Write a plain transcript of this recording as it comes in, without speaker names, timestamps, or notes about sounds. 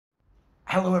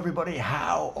Hello, everybody.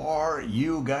 How are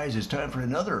you guys? It's time for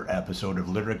another episode of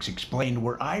Lyrics Explained,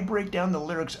 where I break down the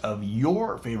lyrics of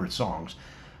your favorite songs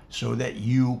so that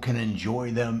you can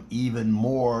enjoy them even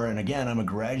more. And again, I'm a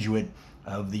graduate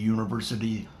of the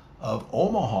University of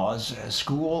Omaha's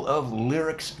School of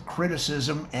Lyrics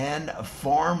Criticism and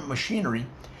Farm Machinery.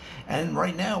 And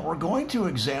right now, we're going to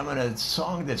examine a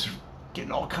song that's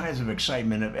getting all kinds of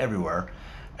excitement everywhere.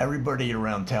 Everybody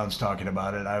around town's talking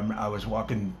about it. I was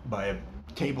walking by a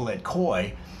table at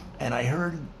Koi, and I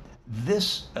heard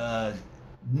this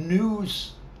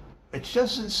news. It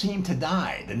doesn't seem to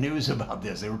die. The news about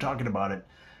this. They were talking about it.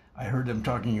 I heard them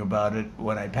talking about it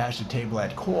when I passed a table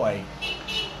at Koi.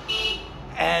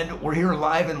 And we're here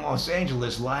live in Los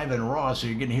Angeles, live and raw, so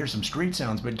you're going to hear some street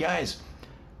sounds. But guys,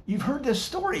 you've heard this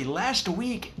story. Last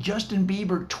week, Justin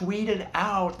Bieber tweeted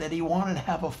out that he wanted to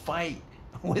have a fight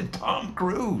with Tom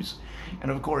Cruise. And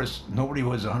of course, nobody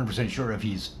was 100% sure if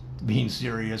he's being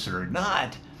serious or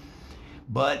not.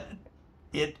 But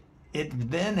it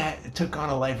then took on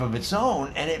a life of its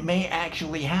own, and it may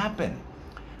actually happen.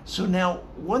 So now,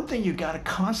 one thing you got to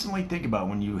constantly think about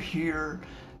when you hear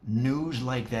news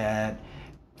like that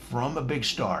from a big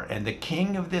star, and the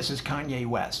king of this is Kanye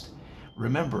West.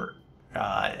 Remember,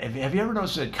 have you ever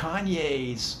noticed that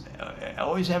Kanye's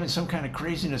always having some kind of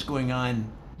craziness going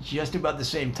on just about the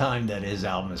same time that his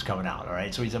album is coming out, all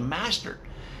right? So he's a master.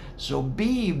 So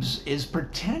Biebs is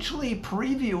potentially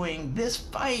previewing this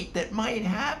fight that might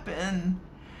happen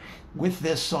with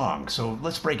this song. So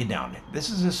let's break it down. This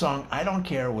is a song, I Don't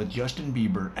Care, with Justin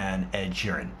Bieber and Ed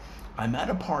Sheeran. I'm at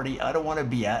a party I don't want to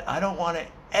be at. I don't want to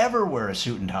ever wear a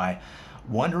suit and tie.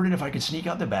 Wondering if I could sneak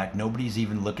out the back. Nobody's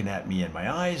even looking at me in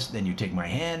my eyes. Then you take my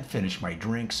hand, finish my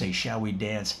drink, say, shall we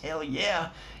dance? Hell yeah.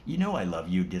 You know I love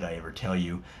you. Did I ever tell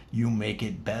you? You make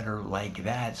it better like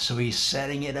that. So he's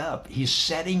setting it up. He's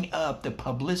setting up the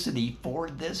publicity for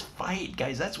this fight.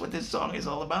 Guys, that's what this song is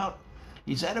all about.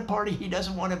 He's at a party he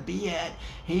doesn't want to be at.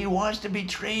 He wants to be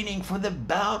training for the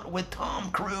bout with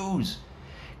Tom Cruise.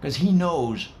 Because he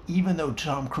knows, even though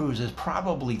Tom Cruise is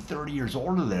probably 30 years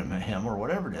older than him or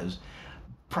whatever it is,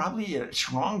 probably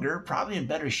stronger, probably in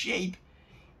better shape,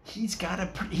 he's got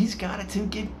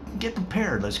to get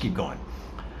prepared. Let's keep going.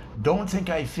 Don't think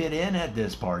I fit in at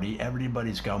this party.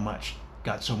 Everybody's got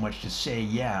so much to say.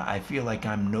 Yeah, I feel like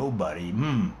I'm nobody.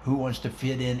 Who wants to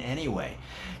fit in anyway?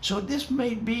 So this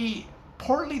may be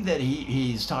partly that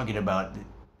he's talking about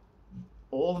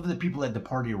all of the people at the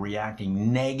party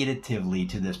reacting negatively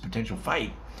to this potential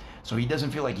fight. So he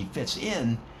doesn't feel like he fits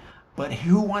in, but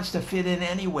who wants to fit in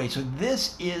anyway? So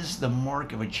this is the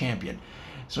mark of a champion.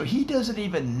 So he doesn't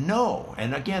even know.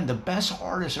 And again, the best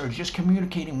artists are just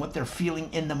communicating what they're feeling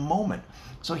in the moment.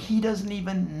 So he doesn't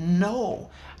even know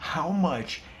how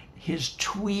much his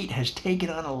tweet has taken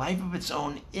on a life of its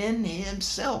own in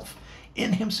himself.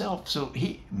 So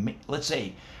let's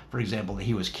say, for example, that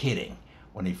he was kidding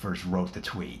when he first wrote the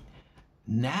tweet.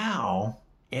 Now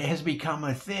it has become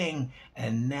a thing,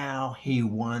 and now he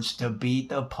wants to beat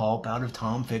the pulp out of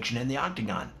Tom Fiction in the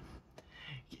octagon.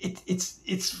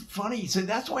 It's funny. So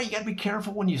that's why you got to be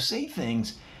careful when you say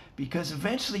things, because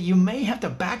eventually you may have to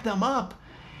back them up.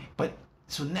 But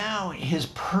so now his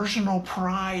personal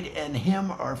pride and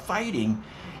him are fighting.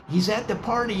 He's at the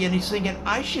party and he's thinking,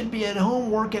 I should be at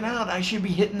home working out. I should be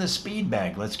hitting the speed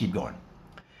bag. Let's keep going.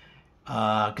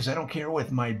 Because I don't care when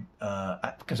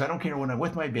I'm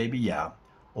with my baby. Yeah,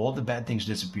 all the bad things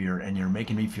disappear, and you're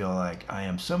making me feel like I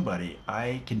am somebody.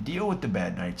 I can deal with the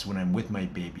bad nights when I'm with my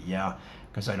baby. Yeah,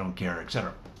 because I don't care,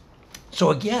 etc. So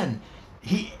again,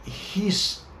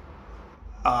 he's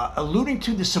alluding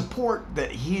to the support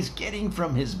that he's getting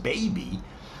from his baby,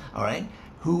 all right,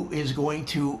 who is going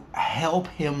to help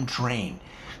him train,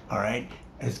 all right.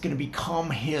 It's going to become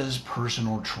his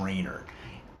personal trainer.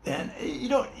 And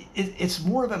it's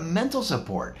more of a mental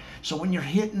support. So when you're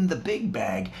hitting the big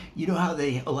bag, you know how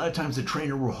a lot of times the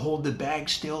trainer will hold the bag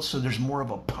still, so there's more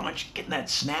of a punch, getting that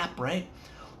snap, right?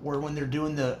 Or when they're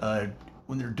doing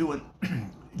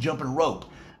jumping rope,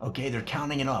 okay, they're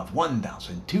counting it off,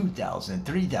 1,000, 2,000,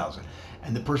 3,000,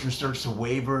 and the person starts to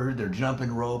waver. They're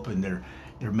jumping rope, and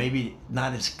they're maybe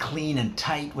not as clean and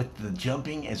tight with the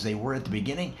jumping as they were at the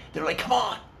beginning. They're like, come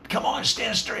on,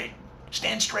 stand straight.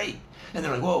 And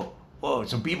they're like, whoa.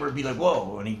 So Bieber would be like,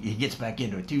 whoa. And he gets back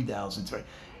into it, 2,000,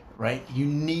 right? You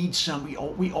need somebody,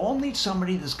 we all need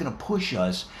somebody that's going to push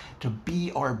us to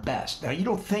be our best. Now, you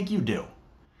don't think you do,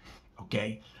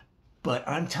 okay? But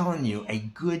I'm telling you, a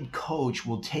good coach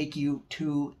will take you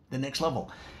to the next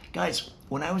level. Guys,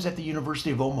 when I was at the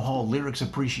University of Omaha Lyrics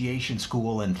Appreciation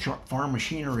School and Farm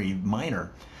Machinery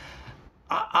minor,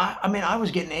 I mean, I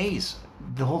was getting A's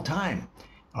the whole time,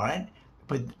 all right?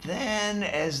 But then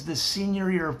as the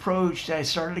senior year approached, I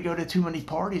started to go to too many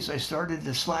parties. I started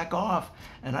to slack off.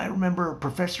 And I remember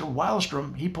Professor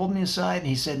Wildstrom, he pulled me aside and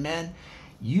he said, man,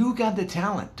 you got the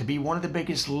talent to be one of the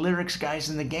biggest lyrics guys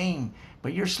in the game,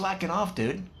 but you're slacking off,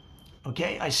 dude.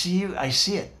 Okay, I see you, I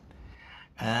see it.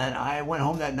 And I went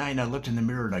home that night and I looked in the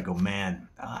mirror and I go, man,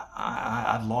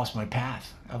 I've lost my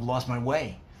path. I've lost my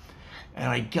way. And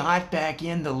I got back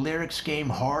in the lyrics game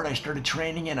hard. I started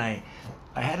training and I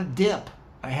had a dip.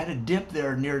 I had a dip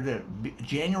there near the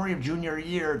January of junior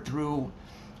year through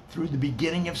the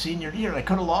beginning of senior year. I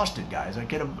could have lost it, guys. I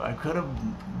could have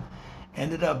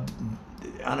ended up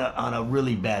on a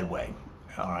really bad way.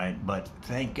 All right, but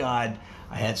thank God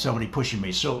I had somebody pushing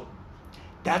me. So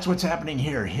that's what's happening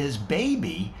here. His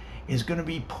baby is going to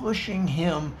be pushing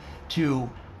him to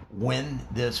win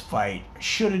this fight,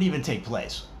 should it even take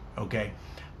place. Okay,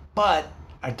 but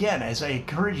again, as I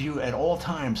encourage you at all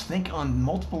times, think on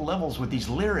multiple levels with these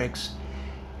lyrics.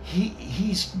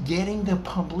 He's getting the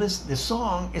publicity. The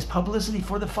song is publicity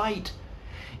for the fight.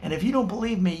 And if you don't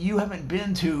believe me, you haven't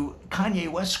been to Kanye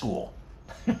West school.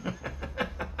 And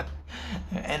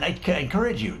I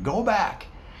encourage you, go back.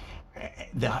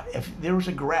 If there was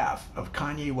a graph of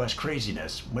Kanye West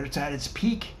craziness, when it's at its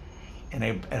peak, and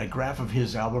a graph of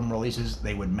his album releases,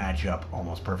 they would match up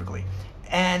almost perfectly.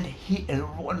 And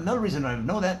another reason I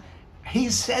know that, he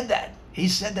said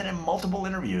that in multiple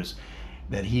interviews,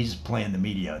 that he's playing the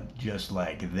media just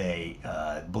like they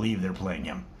believe they're playing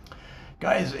him.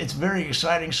 Guys, it's a very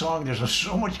exciting song. There's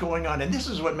so much going on, and this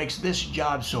is what makes this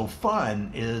job so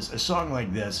fun, is a song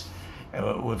like this,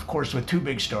 of course, with two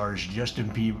big stars, Justin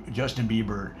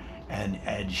Bieber and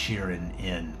Ed Sheeran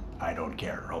in I Don't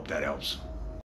Care. Hope that helps.